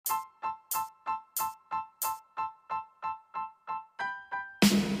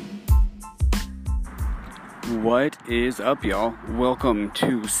What is up, y'all? Welcome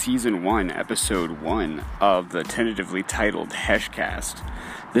to Season 1, Episode 1 of the tentatively titled Heshcast.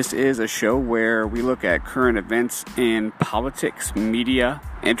 This is a show where we look at current events in politics, media,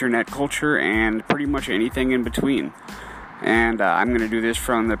 internet culture, and pretty much anything in between. And I'm going to do this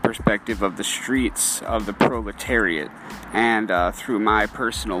from the perspective of the streets, of the proletariat, and through my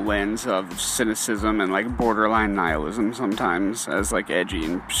personal lens of cynicism and borderline nihilism sometimes, as edgy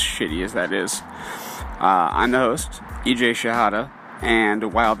and shitty as that is. I'm the host, EJ Shahada,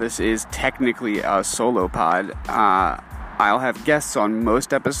 and while this is technically a solo pod, I'll have guests on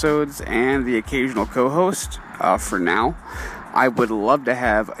most episodes and the occasional co-host for now. I would love to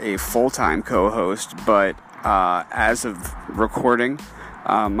have a full-time co-host, but as of recording,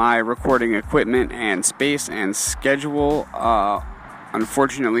 my recording equipment and space and schedule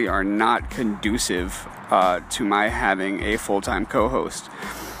unfortunately are not conducive to my having a full-time co-host.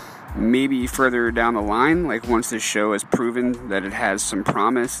 Maybe further down the line, once this show has proven that it has some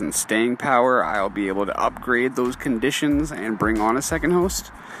promise and staying power, I'll be able to upgrade those conditions and bring on a second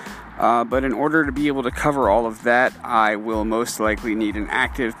host. But in order to be able to cover all of that, I will most likely need an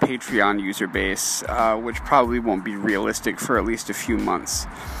active Patreon user base, which probably won't be realistic for at least a few months.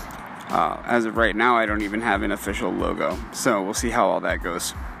 As of right now, I don't even have an official logo, so we'll see how all that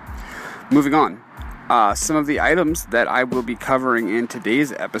goes. Moving on. Some of the items that I will be covering in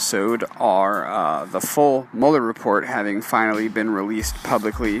today's episode are the full Mueller report having finally been released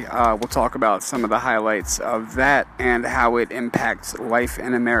publicly. We'll talk about some of the highlights of that and how it impacts life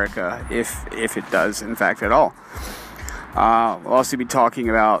in America, if it does, in fact, at all. We'll also be talking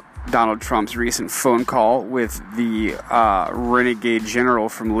about Donald Trump's recent phone call with the renegade general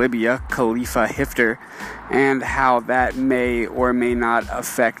from Libya, Khalifa Haftar, and how that may or may not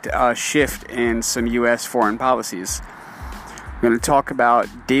affect a shift in some U.S. foreign policies. I'm going to talk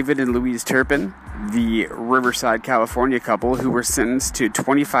about David and Louise Turpin, the Riverside, California couple who were sentenced to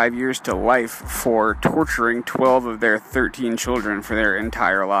 25 years to life for torturing 12 of their 13 children for their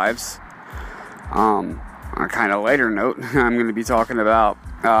entire lives. On a kind of lighter note, I'm going to be talking about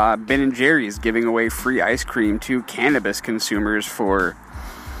Ben & Jerry's giving away free ice cream to cannabis consumers for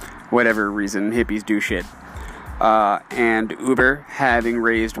whatever reason hippies do shit. And Uber having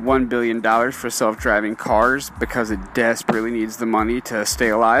raised $1 billion for self-driving cars because it desperately needs the money to stay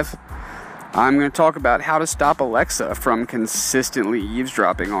alive. I'm going to talk about how to stop Alexa from consistently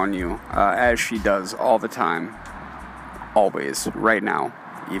eavesdropping on you, as she does all the time. Always. Right now,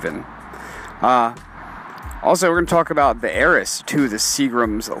 even. Also, we're going to talk about the heiress to the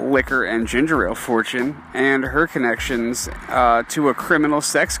Seagram's liquor and ginger ale fortune and her connections to a criminal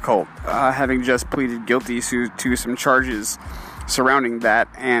sex cult, having just pleaded guilty to some charges surrounding that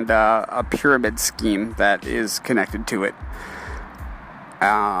and a pyramid scheme that is connected to it.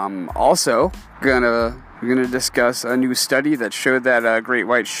 Also, we're gonna discuss a new study that showed that great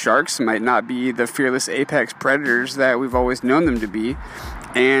white sharks might not be the fearless apex predators that we've always known them to be,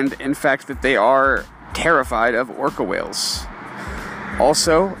 and in fact that they are terrified of orca whales.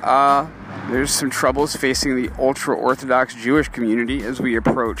 Also, there's some troubles facing the ultra-Orthodox Jewish community as we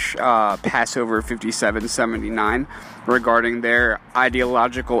approach Passover 5779 regarding their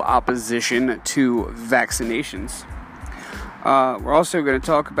ideological opposition to vaccinations. We're also going to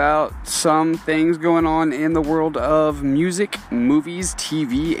talk about some things going on in the world of music, movies,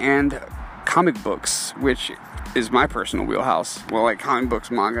 TV, and comic books, which is my personal wheelhouse. Well, comic books,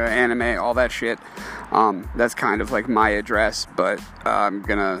 manga, anime, all that shit. That's kind of my address, but I'm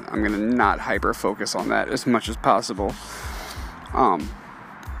gonna not hyper focus on that as much as possible.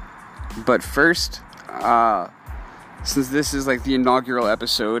 But first, since this is the inaugural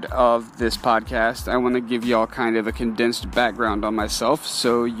episode of this podcast, I want to give y'all kind of a condensed background on myself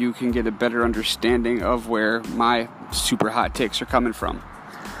so you can get a better understanding of where my super hot takes are coming from.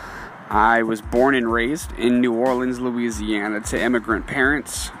 I was born and raised in New Orleans, Louisiana to immigrant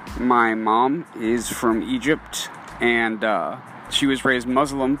parents. My mom is from Egypt, and she was raised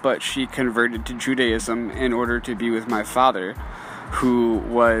Muslim, but she converted to Judaism in order to be with my father, who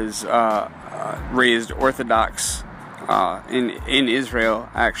was raised Orthodox in Israel,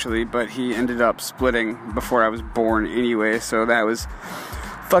 actually, but he ended up splitting before I was born anyway, so that was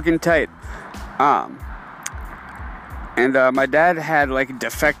fucking tight. And my dad had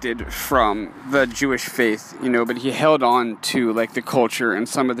defected from the Jewish faith, but he held on to the culture and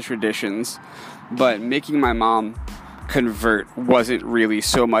some of the traditions. But making my mom convert wasn't really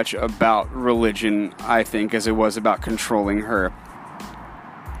so much about religion, I think, as it was about controlling her.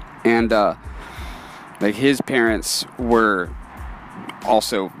 And his parents were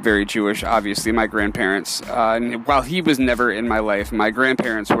also very Jewish, obviously. My grandparents, and while he was never in my life, my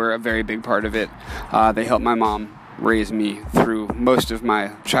grandparents were a very big part of it. They helped my mom raise me through most of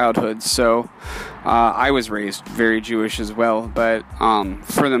my childhood, so I was raised very Jewish as well. But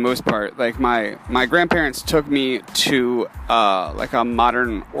for the most part, like my grandparents took me to like a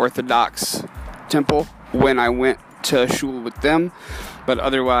modern Orthodox temple when I went to shul with them, but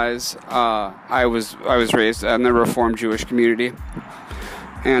otherwise I was raised in the Reformed Jewish community.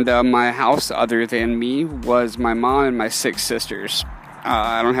 And my house, other than me, was my mom and my 6 sisters.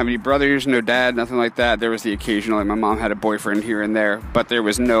 I don't have any brothers, no dad, nothing like that. There was the occasional, like my mom had a boyfriend here and there, but there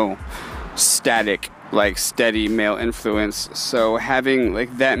was no static, like steady male influence. So having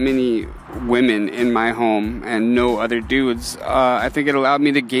like that many women in my home and no other dudes, I think it allowed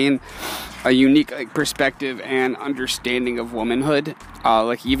me to gain a unique like perspective and understanding of womanhood.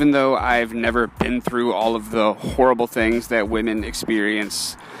 Like even though I've never been through all of the horrible things that women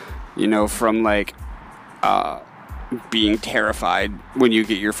experience, you know, from like being terrified when you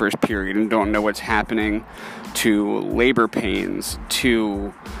get your first period and don't know what's happening, to labor pains,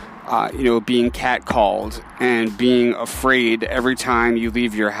 to you know, being catcalled and being afraid every time you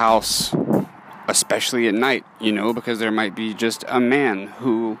leave your house, especially at night, you know, because there might be just a man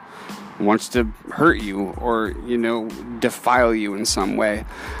who wants to hurt you or, you know, defile you in some way.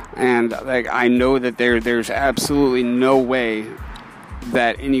 And like I know that there's absolutely no way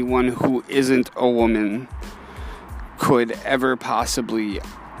that anyone who isn't a woman could ever possibly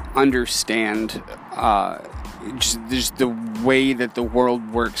understand just the way that the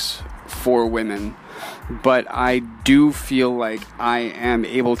world works for women. But I do feel like I am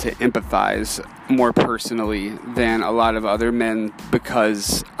able to empathize more personally than a lot of other men,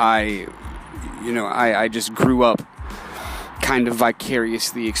 because I just grew up kind of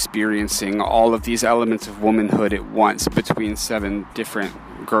vicariously experiencing all of these elements of womanhood at once between 7 different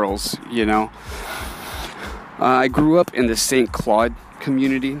girls, you know. I grew up in the St. Claude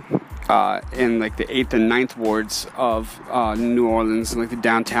community, in like the 8th and 9th wards of New Orleans, in like the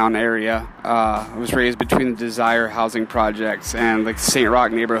downtown area. I was raised between the Desire housing projects and like the St.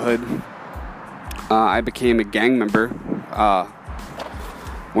 Roch neighborhood. I became a gang member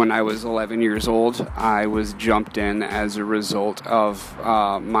when I was 11 years old. I was jumped in as a result of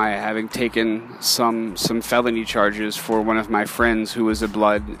my having taken some felony charges for one of my friends who was a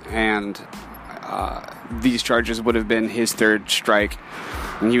Blood, and these charges would have been his 3rd strike.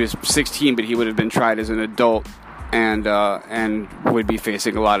 And he was 16, but he would have been tried as an adult and would be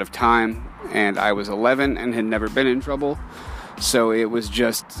facing a lot of time. And I was 11 and had never been in trouble. So it was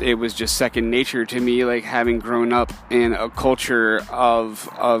just second nature to me, like having grown up in a culture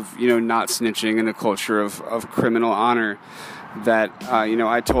of you know, not snitching, and a culture of criminal honor, that you know,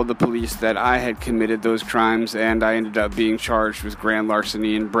 I told the police that I had committed those crimes, and I ended up being charged with grand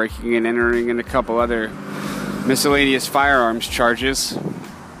larceny and breaking and entering, and a couple other miscellaneous firearms charges.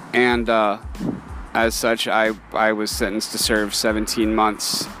 And as such, I was sentenced to serve 17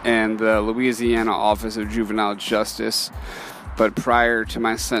 months in the Louisiana Office of Juvenile Justice. But prior to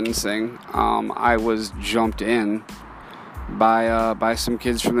my sentencing, I was jumped in by some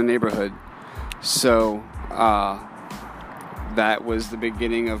kids from the neighborhood. So that was the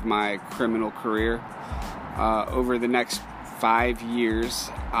beginning of my criminal career. Over the next 5 years,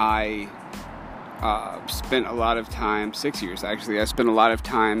 I spent a lot of time, 6 years actually, I spent a lot of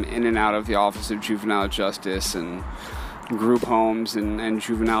time in and out of the Office of Juvenile Justice and group homes and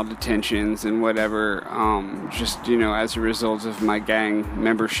juvenile detentions and whatever, just, you know, as a result of my gang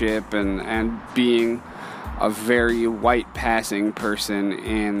membership and being a very white passing person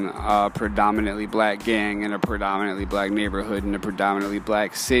in a predominantly black gang in a predominantly black neighborhood in a predominantly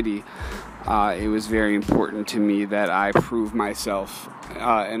black city. It was very important to me that I prove myself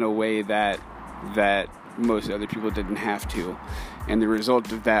in a way that most other people didn't have to. And the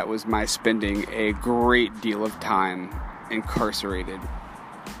result of that was my spending a great deal of time incarcerated.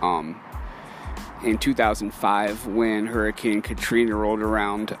 In 2005, when Hurricane Katrina rolled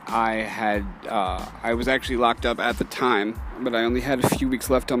around, I was actually locked up at the time, but I only had a few weeks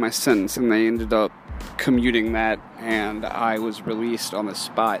left on my sentence, and they ended up commuting that, and I was released on the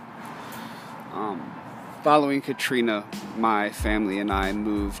spot. Following Katrina, my family and I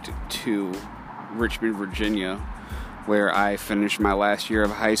moved to Richmond, Virginia, where I finished my last year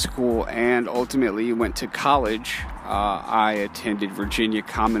of high school and ultimately went to college. I attended Virginia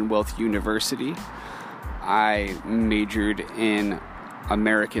Commonwealth University. I majored in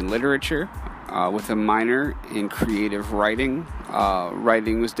American literature with a minor in creative writing.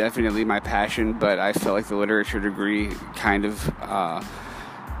 Writing was definitely my passion, but I felt like the literature degree kind of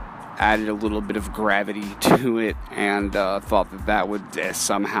added a little bit of gravity to it, and thought that would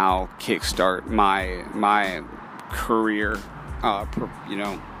somehow kickstart my career,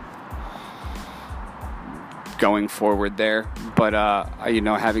 going forward there. But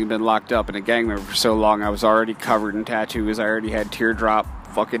having been locked up in a gang member for so long, I was already covered in tattoos. I already had teardrop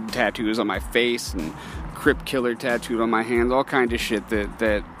fucking tattoos on my face and Crip Killer tattooed on my hands, all kind of shit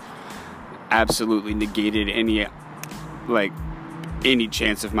that absolutely negated any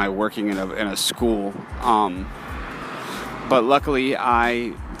chance of my working in a school. But luckily,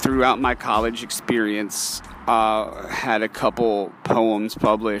 I, throughout my college experience, had a couple poems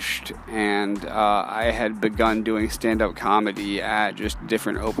published, and I had begun doing stand-up comedy at just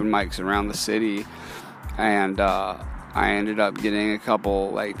different open mics around the city, and I ended up getting a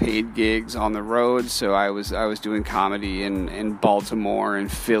couple paid gigs on the road. So I was doing comedy in Baltimore and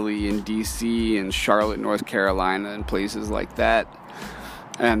Philly and DC and Charlotte, North Carolina, and places like that.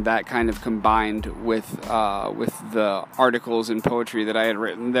 And that kind of combined with the articles and poetry that I had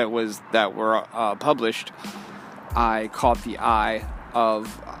written that were published, I caught the eye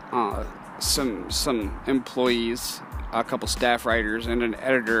of some employees, a couple staff writers, and an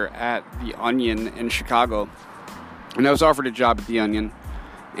editor at The Onion in Chicago. And I was offered a job at The Onion,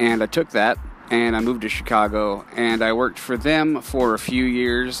 and I took that, and I moved to Chicago, and I worked for them for a few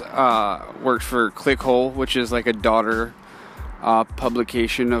years. Worked for Clickhole, which is like a daughter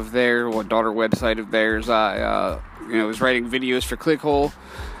publication of theirs, or daughter website of theirs. I was writing videos for Clickhole,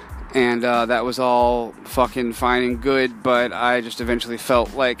 and that was all fucking fine and good, but I just eventually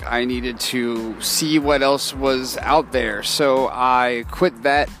felt like I needed to see what else was out there. So I quit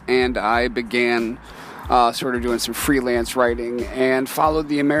that, and I began sort of doing some freelance writing and followed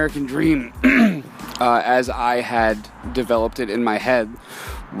the American dream as I had developed it in my head,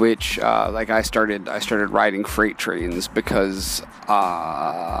 which I started riding freight trains because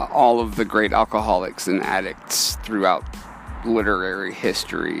all of the great alcoholics and addicts throughout literary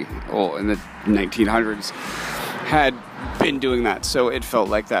history, in the 1900s, had been doing that, so it felt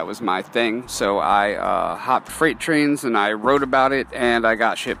like that was my thing. So I hopped freight trains and I wrote about it, and I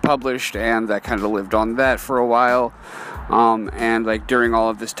got shit published, and I kind of lived on that for a while. And during all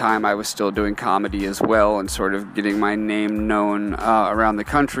of this time, I was still doing comedy as well, and sort of getting my name known around the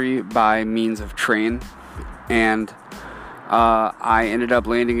country by means of train. And I ended up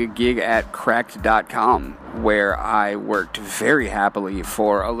landing a gig at Cracked.com, where I worked very happily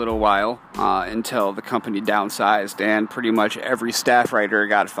for a little while until the company downsized, and pretty much every staff writer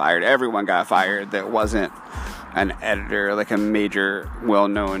got fired. Everyone got fired that wasn't an editor, a major,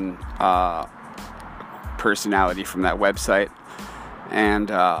 well-known personality from that website. And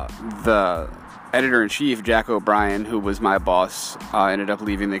the editor-in-chief, Jack O'Brien, who was my boss, ended up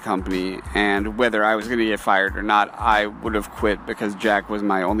leaving the company, and whether I was going to get fired or not, I would have quit because Jack was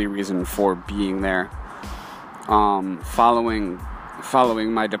my only reason for being there. Following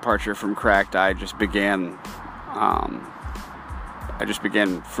my departure from Cracked, I just began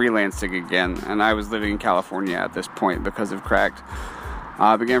freelancing again, and I was living in California at this point because of Cracked.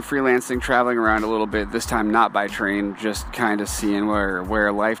 I began freelancing, traveling around a little bit, this time not by train, just kind of seeing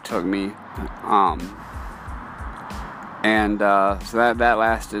where life took me. So that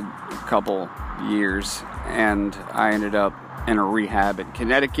lasted a couple years, and I ended up in a rehab in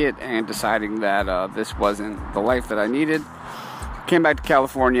Connecticut and deciding that this wasn't the life that I needed. Came back to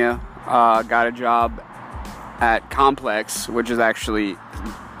California, got a job at Complex, which is actually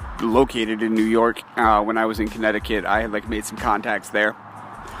located in New York. When I was in Connecticut, I had made some contacts there,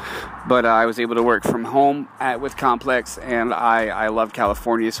 but I was able to work from home with Complex, and I loved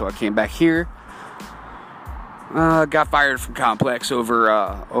California, so I came back here. Got fired from Complex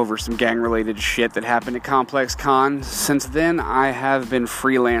over some gang-related shit that happened at Complex Con. Since then, I have been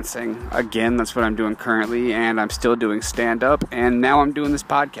freelancing again. That's what I'm doing currently, and I'm still doing stand-up, and now I'm doing this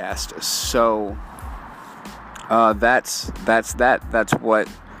podcast. So that's that. That's what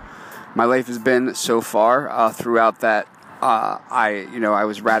my life has been so far. Throughout that, I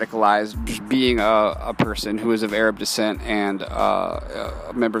was radicalized, just being a person who is of Arab descent and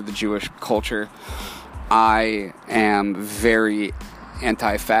a member of the Jewish culture. I am very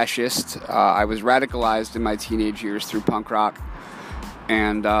anti-fascist. I was radicalized in my teenage years through punk rock,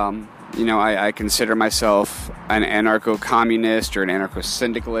 and I consider myself an anarcho-communist or an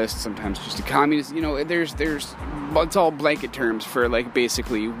anarcho-syndicalist, sometimes just a communist. There's it's all blanket terms for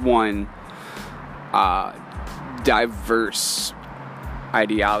basically one diverse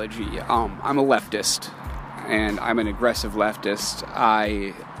ideology. I'm a leftist, and I'm an aggressive leftist.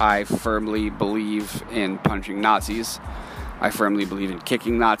 I firmly believe in punching Nazis. I firmly believe in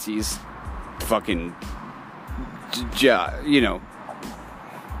kicking Nazis. Fucking,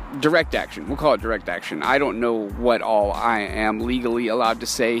 direct action. We'll call it direct action. I don't know what all I am legally allowed to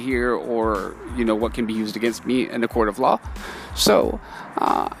say here, or what can be used against me in a court of law. So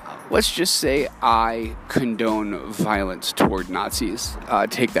let's just say I condone violence toward Nazis.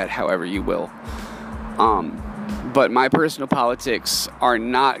 Take that however you will. But my personal politics are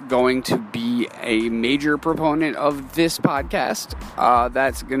not going to be a major proponent of this podcast.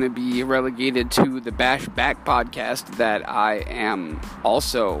 That's going to be relegated to the Bash Back podcast that I am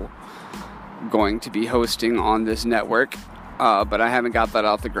also going to be hosting on this network. But I haven't got that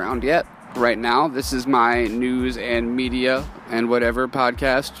off the ground yet. Right now, this is my news and media and whatever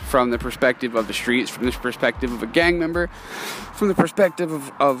podcast from the perspective of the streets, from the perspective of a gang member, from the perspective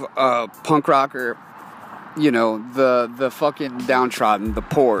of a punk rocker. The fucking downtrodden, the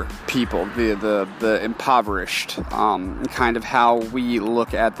poor people, the impoverished, kind of how we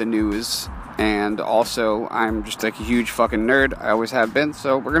look at the news. And also, I'm just like a huge fucking nerd. I always have been.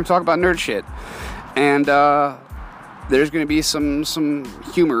 So we're going to talk about nerd shit. And there's going to be some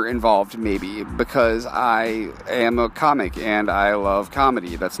humor involved, maybe, because I am a comic and I love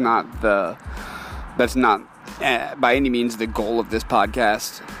comedy. That's not by any means the goal of this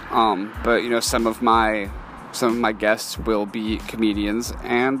podcast. But some of my guests will be comedians,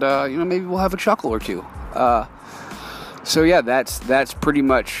 and maybe we'll have a chuckle or two. So yeah, that's pretty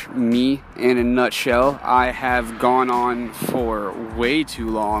much me in a nutshell. I have gone on for way too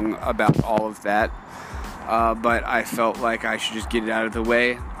long about all of that, but I felt like I should just get it out of the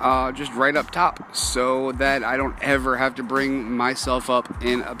way, just right up top, so that I don't ever have to bring myself up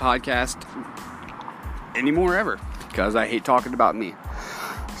in a podcast anymore ever, because I hate talking about me.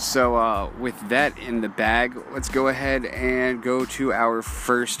 So with that in the bag, let's go ahead and go to our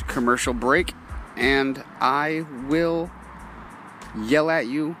first commercial break, and I will yell at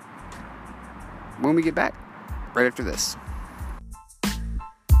you when we get back, right after this.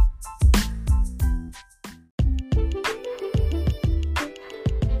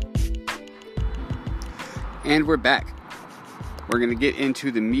 And we're back. We're going to get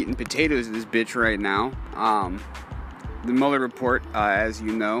into the meat and potatoes of this bitch right now. The Mueller report, as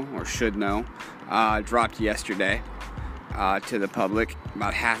you know, or should know, dropped yesterday to the public.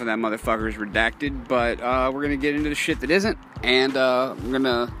 About half of that motherfucker is redacted, but we're going to get into the shit that isn't, and we're going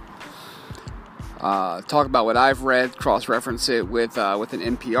to talk about what I've read, cross-reference it with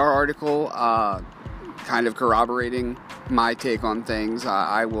an NPR article, kind of corroborating my take on things.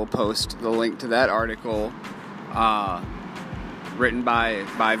 I will post the link to that article, written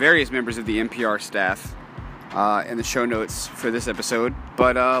by various members of the NPR staff, in the show notes for this episode,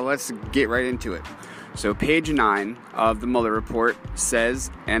 but let's get right into it. So page 9 of the Mueller report says,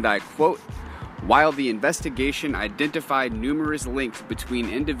 and I quote, "While the investigation identified numerous links between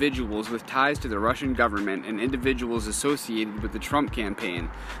individuals with ties to the Russian government and individuals associated with the Trump campaign,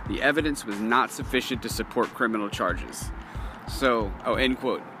 the evidence was not sufficient to support criminal charges." End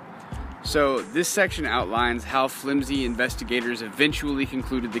quote. So this section outlines how flimsy investigators eventually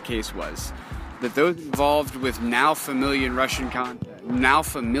concluded the case was. That those involved with now familiar Russian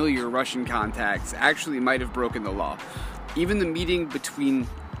contacts actually might have broken the law. Even the meeting between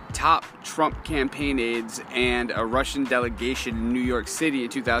top Trump campaign aides and a Russian delegation in New York City in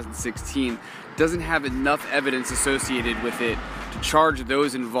 2016 doesn't have enough evidence associated with it to charge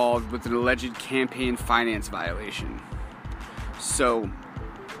those involved with an alleged campaign finance violation. So,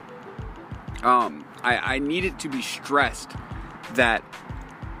 I need it to be stressed that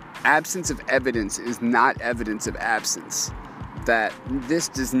absence of evidence is not evidence of absence. That this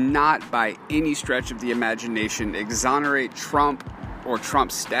does not, by any stretch of the imagination, exonerate Trump or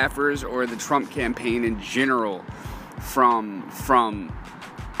Trump staffers or the Trump campaign in general from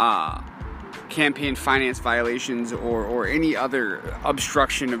campaign finance violations or any other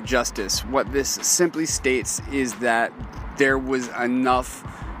obstruction of justice. What this simply states is that there was enough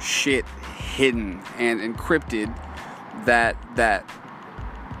shit hidden and encrypted that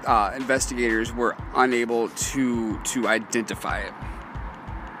investigators were unable to identify it.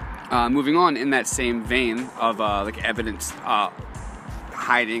 Moving on in that same vein of evidence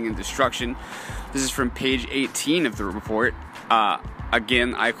hiding and destruction, this is from page 18 of the report.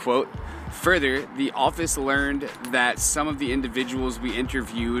 Again, I quote, "Further, the office learned that some of the individuals we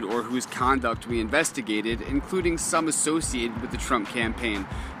interviewed or whose conduct we investigated, including some associated with the Trump campaign,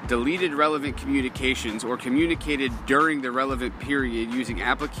 deleted relevant communications or communicated during the relevant period using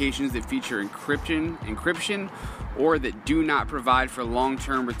applications that feature encryption, or that do not provide for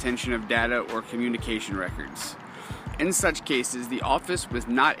long-term retention of data or communication records." In such cases, the office was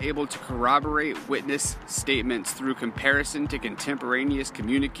not able to corroborate witness statements through comparison to contemporaneous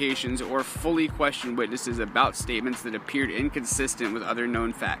communications or fully question witnesses about statements that appeared inconsistent with other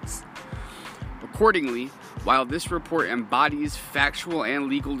known facts. Accordingly, while this report embodies factual and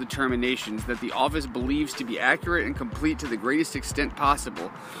legal determinations that the office believes to be accurate and complete to the greatest extent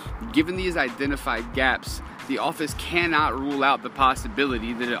possible, given these identified gaps, the office cannot rule out the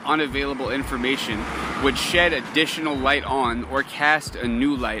possibility that unavailable information would shed additional light on or cast a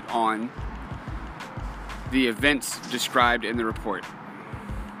new light on the events described in the report.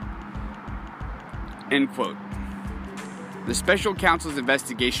 End quote. The special counsel's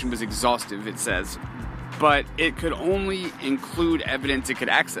investigation was exhaustive, it says, but it could only include evidence it could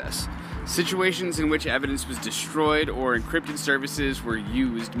access. Situations in which evidence was destroyed or encrypted services were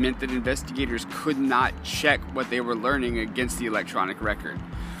used meant that investigators could not check what they were learning against the electronic record.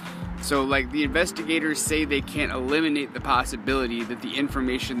 So, the investigators say they can't eliminate the possibility that the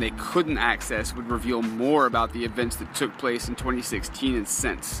information they couldn't access would reveal more about the events that took place in 2016 and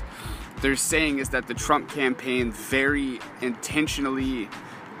since. They're saying is that the Trump campaign very intentionally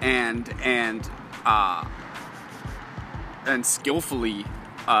and skillfully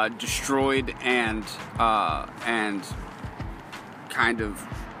destroyed and kind of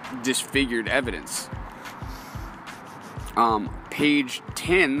disfigured evidence. Page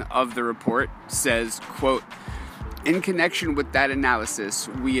 10 of the report says, quote, "In connection with that analysis,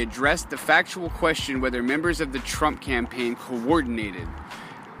 we addressed the factual question whether members of the Trump campaign coordinated,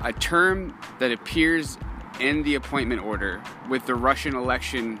 a term that appears in the appointment order, with the Russian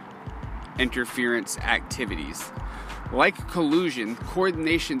election interference activities. Like collusion,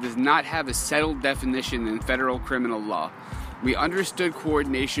 coordination does not have a settled definition in federal criminal law. We understood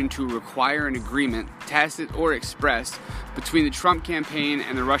coordination to require an agreement, tacit or express, between the Trump campaign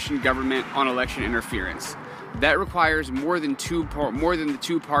and the Russian government on election interference. That requires more than the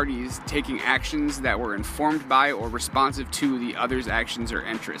two parties taking actions that were informed by or responsive to the other's actions or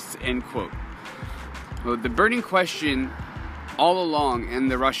interests." End quote. Well, the burning question all along in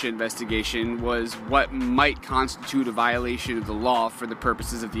the Russia investigation was what might constitute a violation of the law for the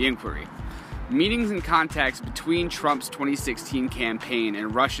purposes of the inquiry. Meetings and contacts between Trump's 2016 campaign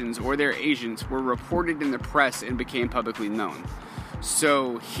and Russians or their agents were reported in the press and became publicly known.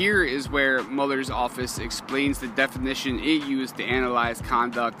 So here is where Mueller's office explains the definition it used to analyze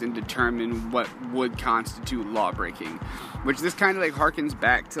conduct and determine what would constitute lawbreaking, which this kind of harkens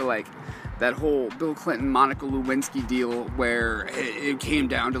back to that whole Bill Clinton, Monica Lewinsky deal where it came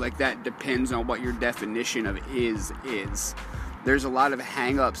down to that depends on what your definition of is. There's a lot of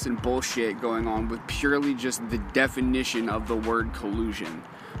hang-ups and bullshit going on with purely just the definition of the word collusion,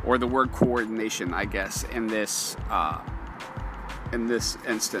 or the word coordination, I guess, in this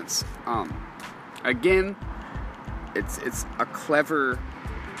instance. Again, it's a clever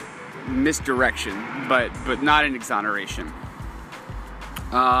misdirection, but not an exoneration.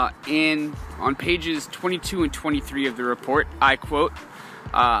 On pages 22 and 23 of the report, I quote,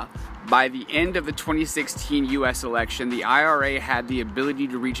 "By the end of the 2016 U.S. election, the IRA had the ability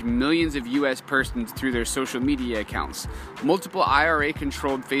to reach millions of U.S. persons through their social media accounts. Multiple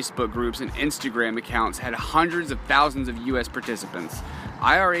IRA-controlled Facebook groups and Instagram accounts had hundreds of thousands of U.S. participants.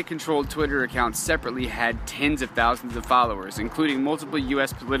 IRA-controlled Twitter accounts separately had tens of thousands of followers, including multiple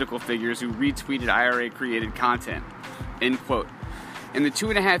U.S. political figures who retweeted IRA-created content." End quote. In the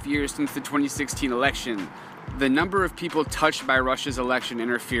 2.5 years since the 2016 election, the number of people touched by Russia's election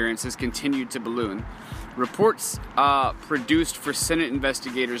interference has continued to balloon. Reports produced for Senate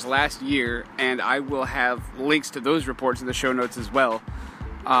investigators last year, and I will have links to those reports in the show notes as well,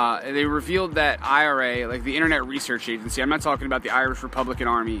 they revealed that IRA, the Internet Research Agency, I'm not talking about the Irish Republican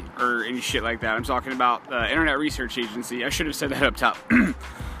Army or any shit like that, I'm talking about the Internet Research Agency, I should have said that up top,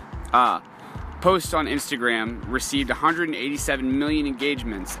 posts on Instagram received 187 million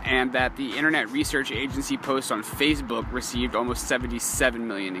engagements, and that the Internet Research Agency posts on Facebook received almost 77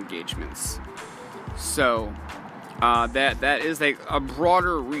 million engagements. So that is a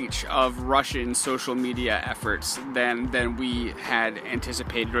broader reach of Russian social media efforts than we had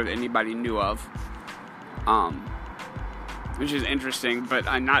anticipated or that anybody knew of, which is interesting, but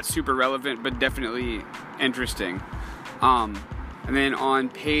not super relevant, but definitely interesting. And then on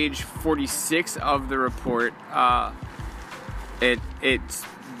page 46 of the report,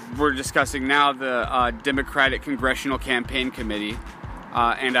 we're discussing now the Democratic Congressional Campaign Committee,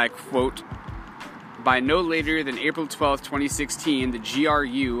 and I quote, "By no later than April 12, 2016, the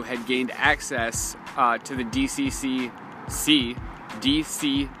GRU had gained access to the DCCC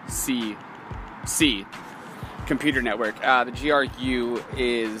computer network." The GRU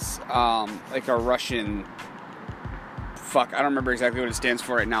is a Russian I don't remember exactly what it stands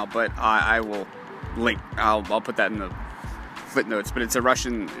for right now, but I will link. I'll put that in the footnotes. But it's a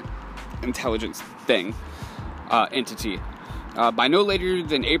Russian intelligence entity. By no later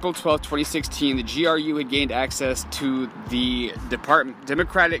than April 12, 2016, the GRU had gained access to the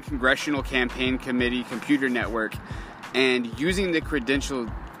Democratic Congressional Campaign Committee computer network, and using the credentials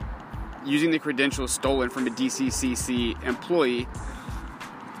stolen from a DCCC employee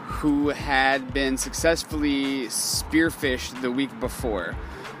who had been successfully spearphished the week before.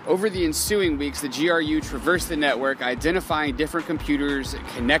 Over the ensuing weeks, the GRU traversed the network, identifying different computers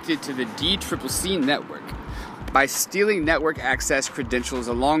connected to the DCCC network. By stealing network access credentials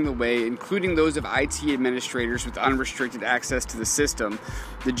along the way, including those of IT administrators with unrestricted access to the system,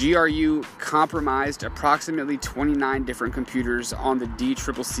 the GRU compromised approximately 29 different computers on the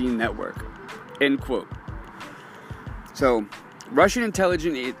DCCC network. End quote. So, Russian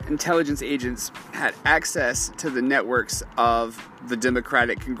intelligence agents had access to the networks of the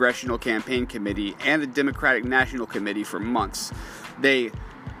Democratic Congressional Campaign Committee and the Democratic National Committee for months. They,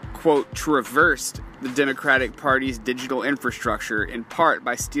 quote, traversed the Democratic Party's digital infrastructure in part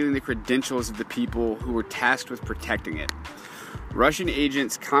by stealing the credentials of the people who were tasked with protecting it. Russian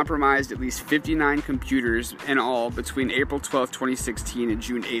agents compromised at least 59 computers in all between April 12, 2016 and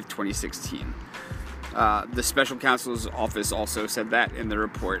June 8, 2016. The special counsel's office also said that in the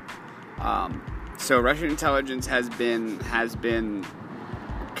report. So Russian intelligence has been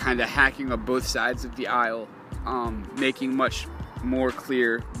kind of hacking on both sides of the aisle, making much more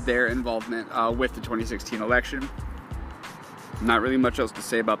clear their involvement with the 2016 election. Not really much else to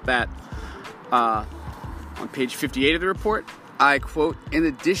say about that. On page 58 of the report, I quote, "In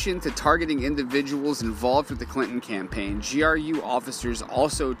addition to targeting individuals involved with the Clinton campaign, GRU officers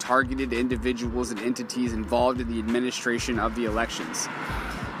also targeted individuals and entities involved in the administration of the elections.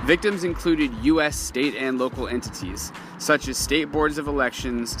 Victims included U.S. state and local entities, such as state boards of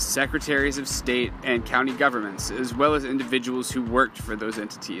elections, secretaries of state, and county governments, as well as individuals who worked for those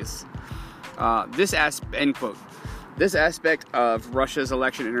entities." End quote. This aspect of Russia's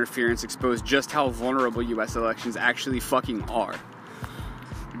election interference exposed just how vulnerable U.S. elections actually fucking are.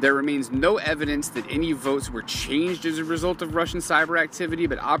 There remains no evidence that any votes were changed as a result of Russian cyber activity,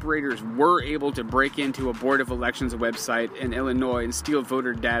 but operators were able to break into a Board of Elections website in Illinois and steal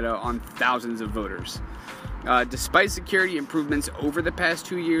voter data on thousands of voters. Despite security improvements over the past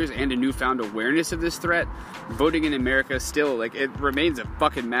 2 years and a newfound awareness of this threat, voting in America still, it remains a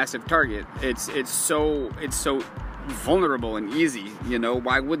fucking massive target. It's so vulnerable and easy,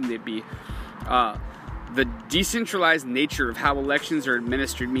 why wouldn't it be? The decentralized nature of how elections are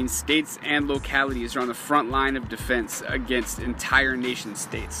administered means states and localities are on the front line of defense against entire nation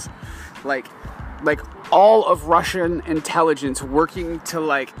states. Like all of Russian intelligence working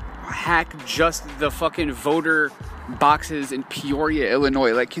to hack just the fucking voter boxes in Peoria,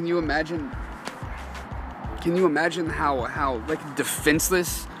 Illinois. Can you imagine how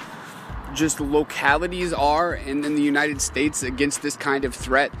defenseless just localities are in the United States against this kind of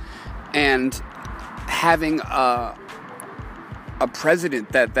threat, and having a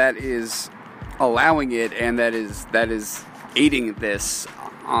president that is allowing it and that is aiding this,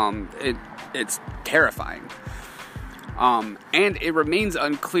 it's terrifying. And it remains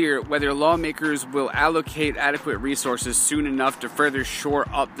unclear whether lawmakers will allocate adequate resources soon enough to further shore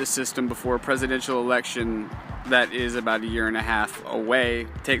up the system before a presidential election that is about a year and a half away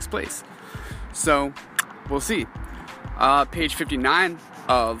takes place. So, we'll see. Page 59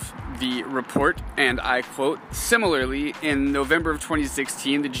 of the report, and I quote, "Similarly, in November of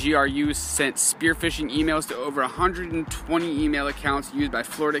 2016, the GRU sent spear phishing emails to over 120 email accounts used by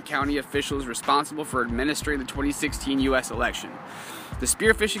Florida county officials responsible for administering the 2016 U.S. election. The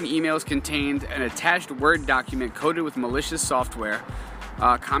spear phishing emails contained an attached Word document coded with malicious software,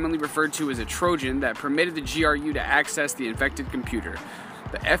 commonly referred to as a Trojan, that permitted the GRU to access the infected computer.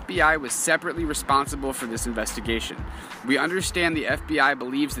 The FBI was separately responsible for this investigation. We understand the FBI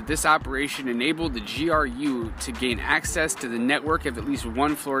believes that this operation enabled the GRU to gain access to the network of at least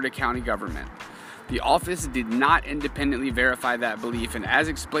one Florida county government. The office did not independently verify that belief, and as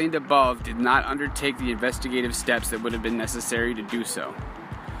explained above, did not undertake the investigative steps that would have been necessary to do so."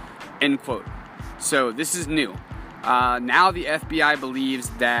 End quote. So this is new. Now the FBI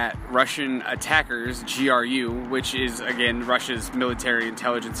believes that Russian attackers, GRU, which is, again, Russia's military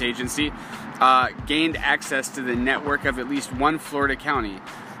intelligence agency, gained access to the network of at least one Florida county.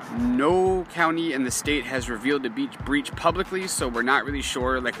 No county in the state has revealed the breach publicly, so we're not really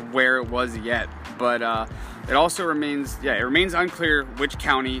sure where it was yet. But it also remains unclear which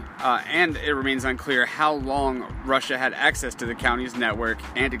county, and it remains unclear how long Russia had access to the county's network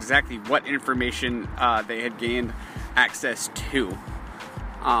and exactly what information they had gained access to.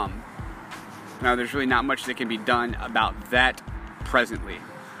 Now, there's really not much that can be done about that presently.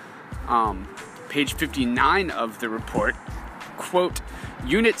 Page 59 of the report, quote,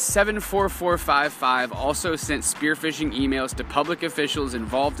 Unit 74455 also sent spearphishing emails to public officials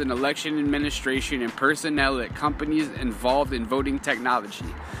involved in election administration and personnel at companies involved in voting technology.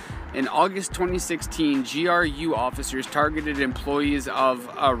 In August 2016, GRU officers targeted employees of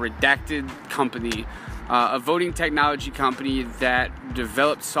a redacted company, a voting technology company that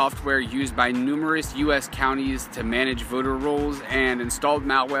developed software used by numerous U.S. counties to manage voter rolls and installed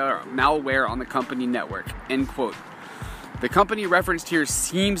malware on the company network, end quote. The company referenced here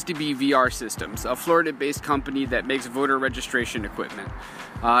seems to be VR Systems, a Florida-based company that makes voter registration equipment.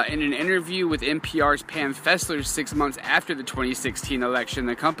 In an interview with NPR's Pam Fessler 6 months after the 2016 election,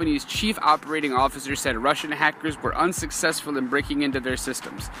 the company's chief operating officer said Russian hackers were unsuccessful in breaking into their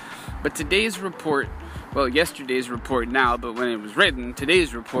systems. But today's report, well, yesterday's report now, but when it was written,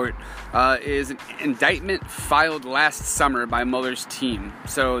 today's report is an indictment filed last summer by Mueller's team.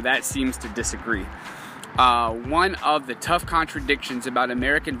 So that seems to disagree. One of the tough contradictions about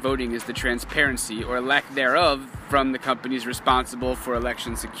American voting is the transparency, or lack thereof, from the companies responsible for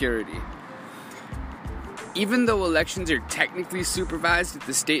election security. Even though elections are technically supervised at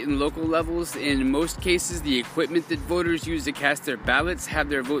the state and local levels, in most cases the equipment that voters use to cast their ballots, have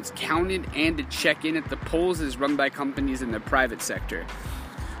their votes counted, and to check in at the polls is run by companies in the private sector.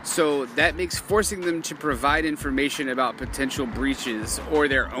 So that makes forcing them to provide information about potential breaches or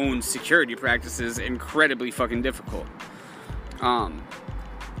their own security practices incredibly fucking difficult.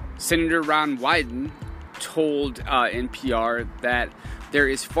 Senator Ron Wyden told NPR that there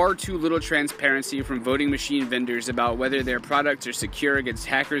is far too little transparency from voting machine vendors about whether their products are secure against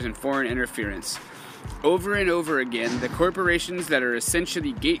hackers and foreign interference. Over and over again, the corporations that are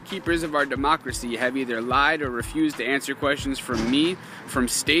essentially gatekeepers of our democracy have either lied or refused to answer questions from me, from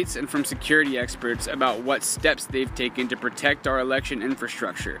states, and from security experts about what steps they've taken to protect our election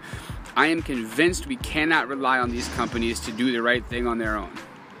infrastructure. I am convinced we cannot rely on these companies to do the right thing on their own.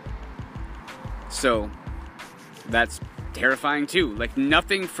 So, that's terrifying too. Like,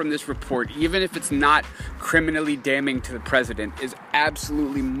 nothing from this report, even if it's not criminally damning to the president, is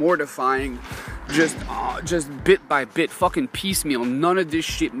absolutely mortifying. Just bit by bit, fucking piecemeal. None of this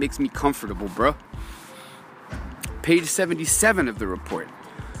shit makes me comfortable, bro. Page 77 of the report.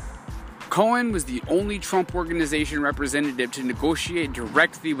 Cohen was the only Trump Organization representative to negotiate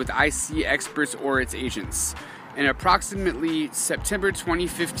directly with IC experts or its agents. In approximately September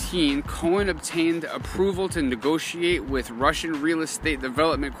 2015, Cohen obtained approval to negotiate with Russian Real Estate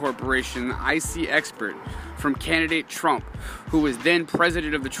Development Corporation, IC expert, from candidate Trump, who was then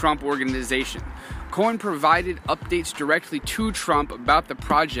president of the Trump Organization. Cohen provided updates directly to Trump about the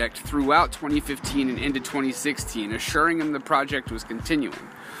project throughout 2015 and into 2016, assuring him the project was continuing.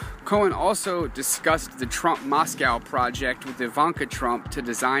 Cohen also discussed the Trump-Moscow project with Ivanka Trump to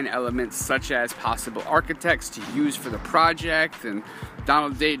design elements such as possible architects to use for the project, and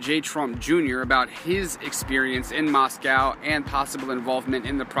Donald J. Trump Jr. about his experience in Moscow and possible involvement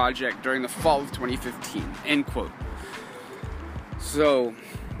in the project during the fall of 2015, end quote. So,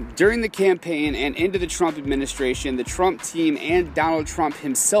 during the campaign and into the Trump administration, the Trump team and Donald Trump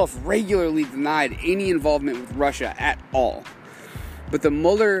himself regularly denied any involvement with Russia at all. But the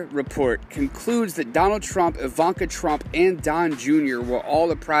Mueller report concludes that Donald Trump, Ivanka Trump, and Don Jr. were all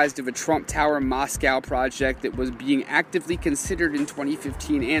apprised of a Trump Tower Moscow project that was being actively considered in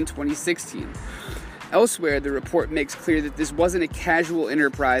 2015 and 2016. Elsewhere, the report makes clear that this wasn't a casual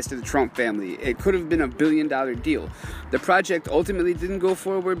enterprise to the Trump family. It could have been a billion-dollar deal. The project ultimately didn't go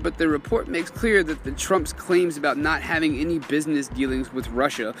forward, but the report makes clear that the Trump's claims about not having any business dealings with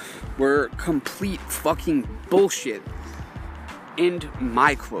Russia were complete fucking bullshit. End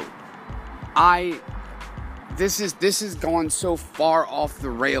my quote. This has gone so far off the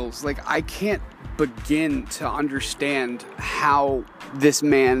rails. Like, I can't begin to understand how this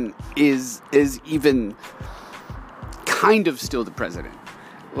man is even kind of still the president.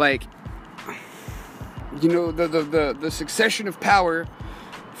 Like, you know, the succession of power,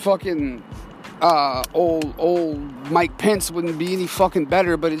 fucking old Mike Pence wouldn't be any fucking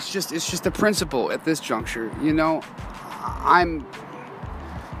better, but it's just a principle at this juncture, you know. I'm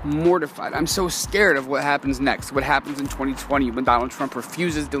mortified. I'm so scared of what happens next, what happens in 2020 when Donald Trump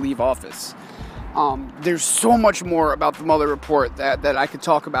refuses to leave office. There's so much more about the Mueller report that I could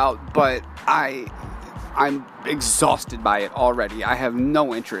talk about, but I'm exhausted by it already. I have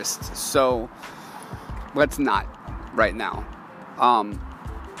no interest, so let's not right now. I'm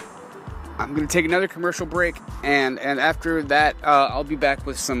going to take another commercial break, and after that, I'll be back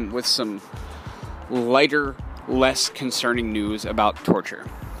with some lighter less concerning news about torture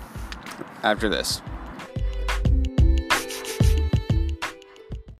after this.